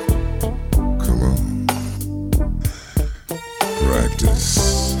 Come on. Practice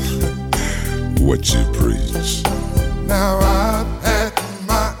what you preach. Now I've had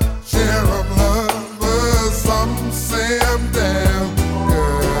my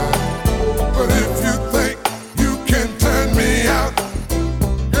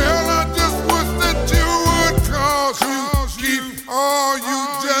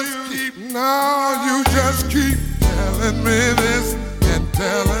Now you just keep telling me this and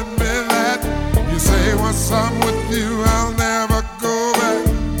telling me that. You say what's up with you, I'll never go back.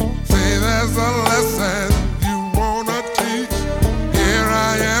 Say there's a lesson you wanna teach. Here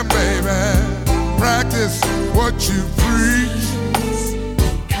I am, baby. Practice what you preach.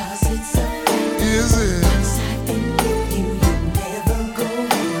 Is it?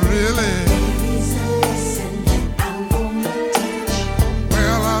 Really?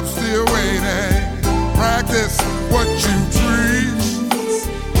 Well, I'm still waiting. Practice what you preach.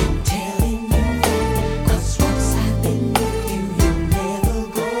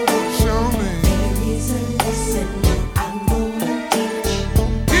 Show me.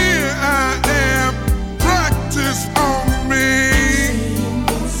 Here I am. Practice on me.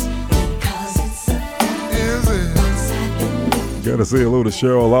 Is it? Gotta say hello to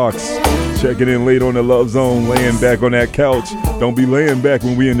Cheryl Ox. Checking in late on the Love Zone, laying back on that couch. Don't be laying back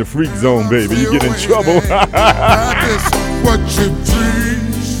when we in the freak zone, baby. You get in trouble. Practice what you preach.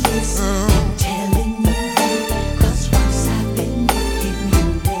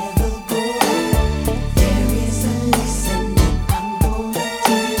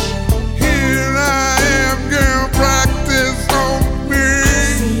 Here I am, girl, practice on me.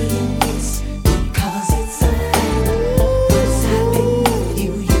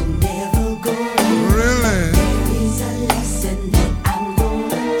 Really?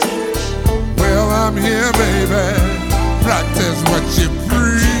 Well, I'm here, baby. Practice what you preach.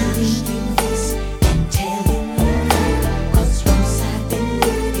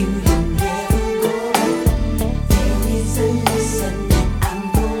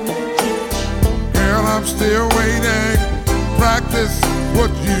 Girl, I'm still waiting. Practice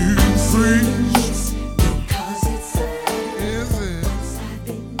what you preach. Is it?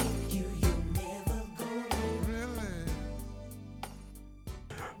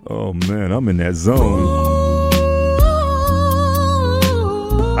 Oh man, I'm in that zone.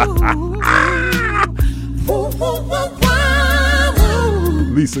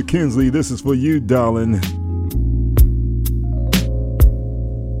 Lisa Kinsley, this is for you, darling.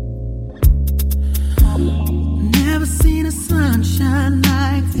 Never seen a sunshine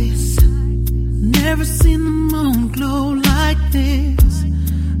like this. Never seen the moon glow like this.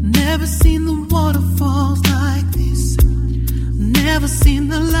 Never seen the waterfalls like this. Never seen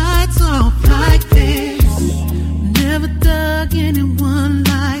the lights off like this. Never dug anyone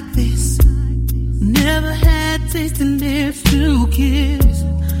like this. Never had tasty lips to kiss.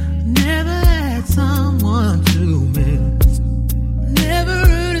 Never had someone to miss. Never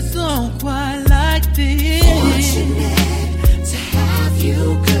heard a song quite like this. Fortunate to have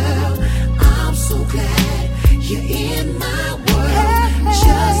you, girl. I'm so glad you're in my world.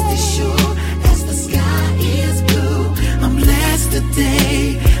 Just as sure as the sky is blue, I'm blessed the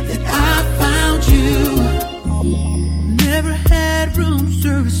day that I found you. Never had room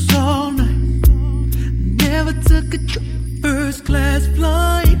service all night. Never took a trip first class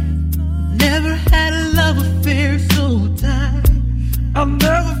flight. Never had a love affair so tight. I've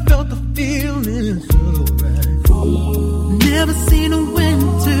never felt the feeling so right. Never seen a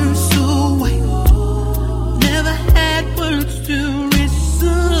winter so white. Never had words to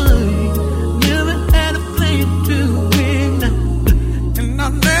recite. Never had a flame to ignite. And I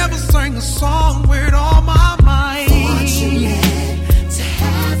never sang a song with all my might. Fortunate to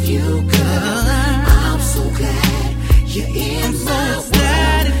have you, girl. I'm so glad you're in my world.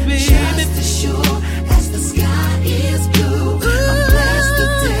 Just as sure as the sky is blue, I'm blessed the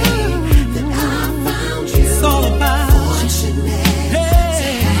day that I found you. It's all about fortunate to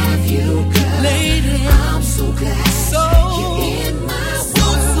have you, girl. Lady, I'm so glad you're in my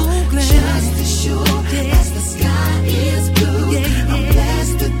world. Just as sure as the sky is blue, I'm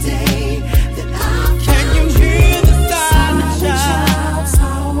blessed the day that I found you. Can you hear the silent shouts? I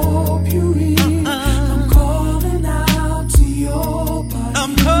hope you hear. I'm calling out to your body.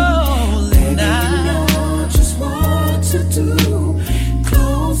 I'm calling out. Just what to do.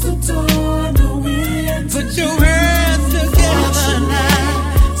 Close the door, no wind. Put your hands together now.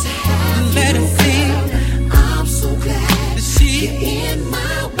 Let it feel. I'm so glad that you're in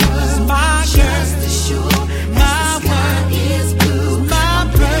my world. My just as sure my world is blue. My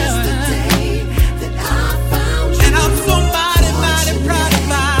blessed the day that I found you. And I'm so mighty, mighty proud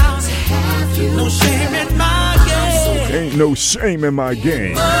about. No shame in my game. Ain't no shame in my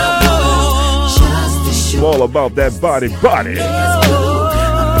game. Just as sure. All about that body.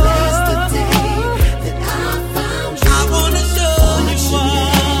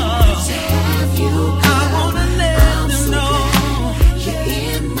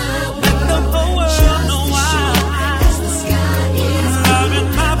 Loving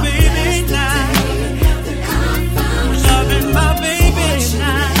my baby.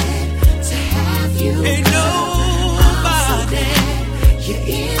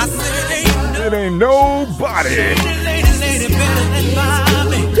 nobody.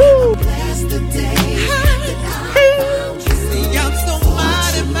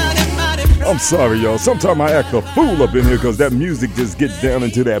 I'm sorry, y'all. Sometimes I act a fool up in here because that music just gets down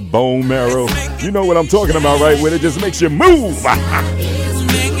into that bone marrow. You know what I'm talking about, right? When it just makes you move.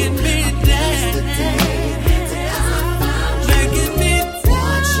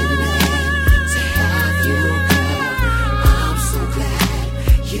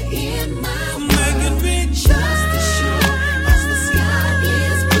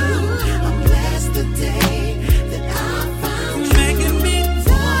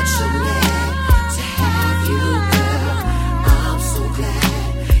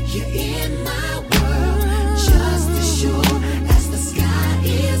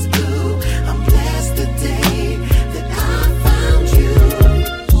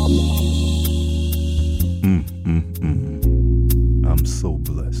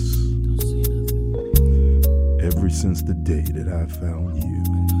 Since the day that I found you.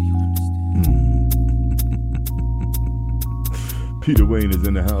 Peter Wayne is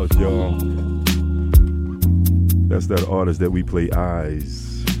in the house, y'all. That's that artist that we play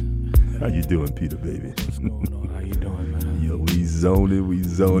Eyes. How you doing, Peter, baby? What's going on? How you doing, man? Yo, we zoning,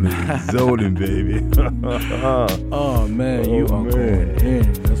 baby. Oh, man, you are going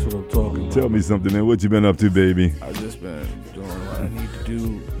in. That's what I'm talking about. Tell me something, man. What you been up to, baby? I've just been doing what I need to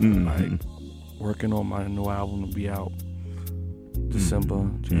do. Like, working on my new album to be out December,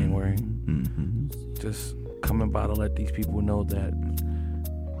 January. Just coming by to let these people know that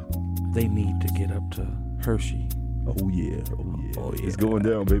they need to get up to Hershey. Oh yeah. It's going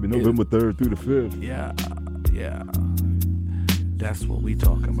down, baby. November 3rd through the 5th. Yeah. That's what we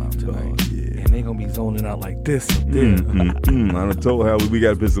talking about tonight. And they gonna be zoning out like this up there. I done told how we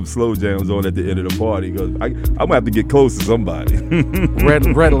gotta put some slow jams on at the end of the party because I'm gonna have to get close to somebody.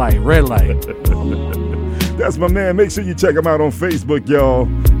 red light. That's my man. Make sure you check him out on Facebook, y'all.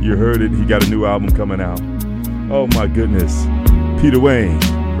 You heard it. He got a new album coming out. Oh my goodness. Peter Wayne,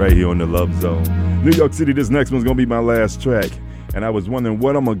 right here on the Love Zone. New York City, this next one's gonna be my last track. And I was wondering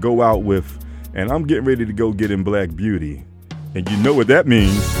what I'm gonna go out with. And I'm getting ready to go get in Black Beauty. And you know what that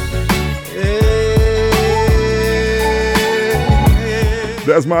means.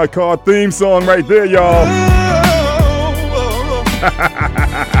 That's my car theme song right there, y'all.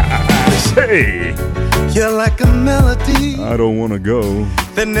 Hey, you're like a melody. I don't want to go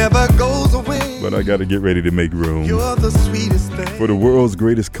that never goes away. But I got to get ready to make room. You're the sweetest thing. For the world's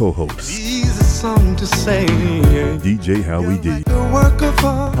greatest co-host. Easy song to say. DJ Howie D. Like a work of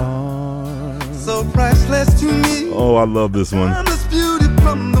art. So priceless to me. Oh, I love this one. Timeless beauty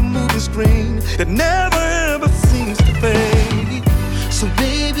from the movie screen that never ever seems to fade. So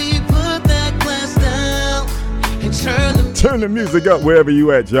baby, put that glass down and turn the music up wherever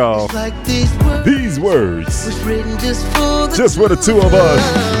you at, y'all. Like these words was written just for the two of us.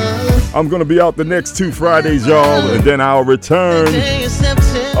 I'm gonna be out the next 2 Fridays, y'all, and then I'll return.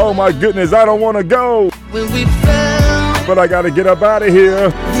 Oh my goodness, I don't want to go. When we fell, but I gotta get up out of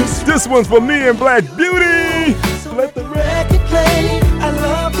here. This one's for me and Black Beauty. So let the record play. I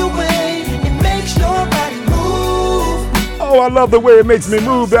love the way it makes your body move. Oh, I love the way it makes me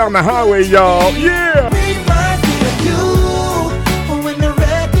move down the highway, y'all. Yeah. Reminds me of you. When the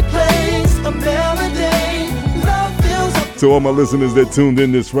record plays a melody, love fills up. To all my listeners that tuned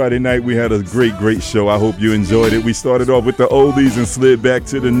in this Friday night, we had a great show. I hope you enjoyed it. We started off with the oldies and slid back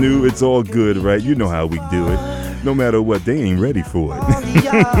to the new. It's all good, right? You know how we do it. No matter what, they ain't ready for it.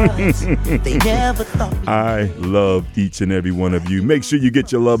 They never thought. I love each and every one of you. Make sure you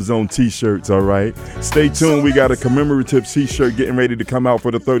get your Love Zone t-shirts, all right? Stay tuned. We got a commemorative t-shirt getting ready to come out for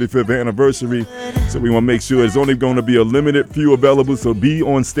the 35th anniversary. So we want to make sure it's only going to be a limited few available. So be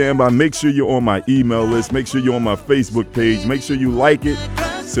on standby. Make sure you're on my email list. Make sure you're on my Facebook page. Make sure you like it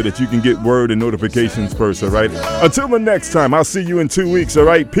so that you can get word and notifications first, all right? Until the next time, I'll see you in 2 weeks, all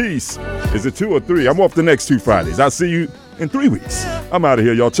right? Peace. Is it 2 or 3? I'm off the next 2 Fridays. I'll see you in 3 weeks. I'm out of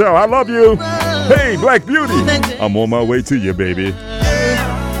here, y'all. Ciao. I love you. Hey, Black Beauty. I'm on my way to you, baby.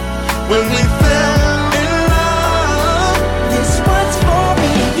 When we fell in love, this one's for me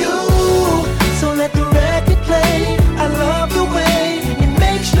and you. So let the record play. I love the way it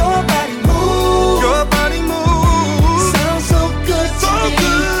makes your body move. Your body moves. Sounds so good to me.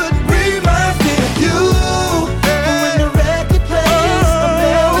 Good. Reminds me of you. When the record plays a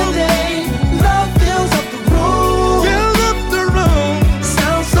melody, love fills up the room. Fills up the room.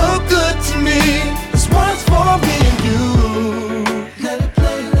 Sounds so good to me. This one's for me and you. Let it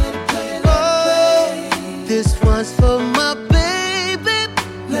play, let it play, let it play.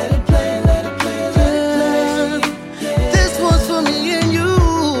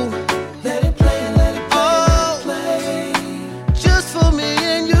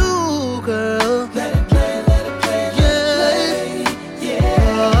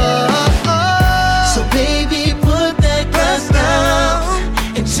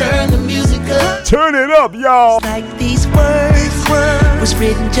 up, y'all. Like these words was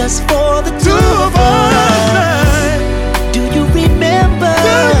written just for the two of us. Do you remember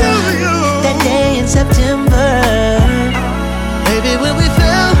that day in September?